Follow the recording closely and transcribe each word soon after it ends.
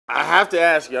I have to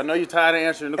ask you. I know you're tired of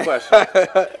answering the question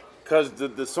because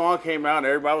the song came out and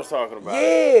everybody was talking about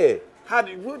it. Yeah. How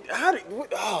did?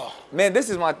 Oh. Man, this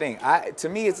is my thing. To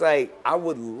me, it's like I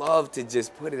would love to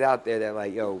just put it out there that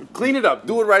like, yo, Clean it up.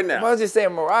 Do it right now. I was just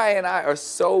saying, Mariah and I are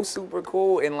so super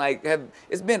cool, and like,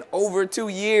 it's been over 2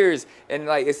 years, and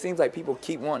like, it seems like people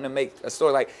keep wanting to make a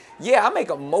story. Like, yeah, I make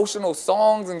emotional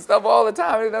songs and stuff all the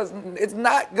time. It's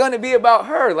not gonna be about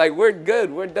her. Like, we're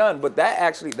good, we're done. But that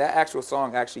actual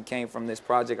song actually came from this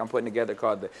project I'm putting together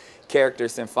called the Character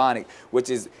Symphonic, which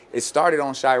is, it started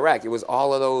on Chi-Raq. It was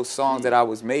all of those songs that I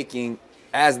was making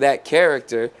as that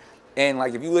character. And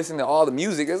like, if you listen to all the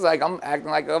music, it's like I'm acting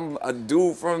like I'm a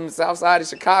dude from the south side of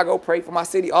Chicago, pray for my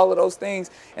city, all of those things.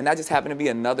 And that just happened to be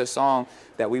another song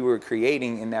that we were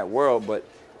creating in that world. But,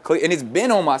 and it's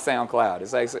been on my SoundCloud.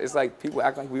 It's like people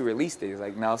act like we released it. It's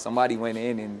like, now somebody went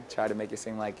in and tried to make it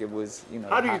seem like it was, you know.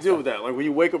 How do you deal with that? Like when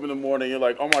you wake up in the morning, you're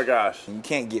like, oh my gosh. You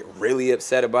can't get really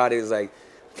upset about it. It's like,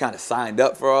 kind of signed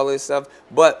up for all this stuff.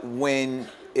 But when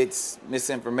it's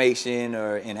misinformation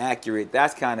or inaccurate,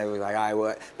 that's kind of like, all right,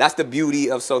 well, that's the beauty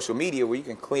of social media, where you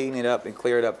can clean it up and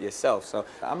clear it up yourself. So,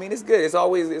 I mean, it's good. It's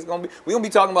we're gonna be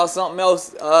talking about something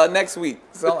else next week.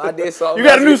 So I did something. You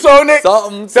got a new song, Nick? Tell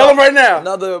them right now.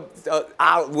 Another,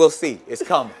 we'll see. It's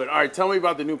coming. But all right, tell me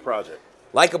about the new project.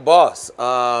 Like a Boss.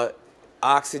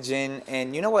 Oxygen,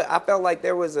 and you know what? I felt like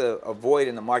there was a void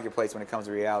in the marketplace when it comes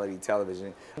to reality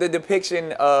television. The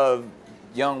depiction of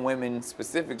young women,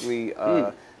 specifically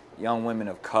young women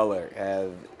of color,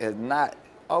 has not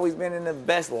always been in the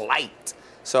best light.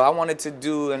 So I wanted to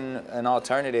do an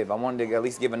alternative. I wanted to at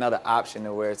least give another option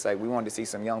to where it's like we wanted to see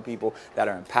some young people that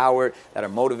are empowered, that are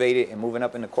motivated, and moving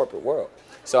up in the corporate world.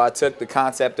 So I took the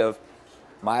concept of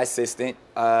my assistant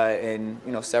and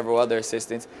several other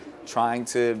assistants trying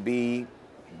to be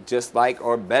just like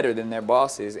or better than their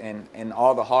bosses, and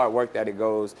all the hard work that it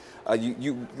goes.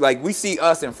 Like, we see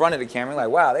us in front of the camera, like,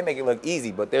 wow, they make it look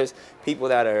easy, but there's people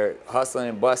that are hustling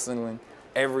and bustling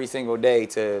every single day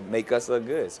to make us look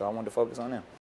good. So I wanted to focus on them.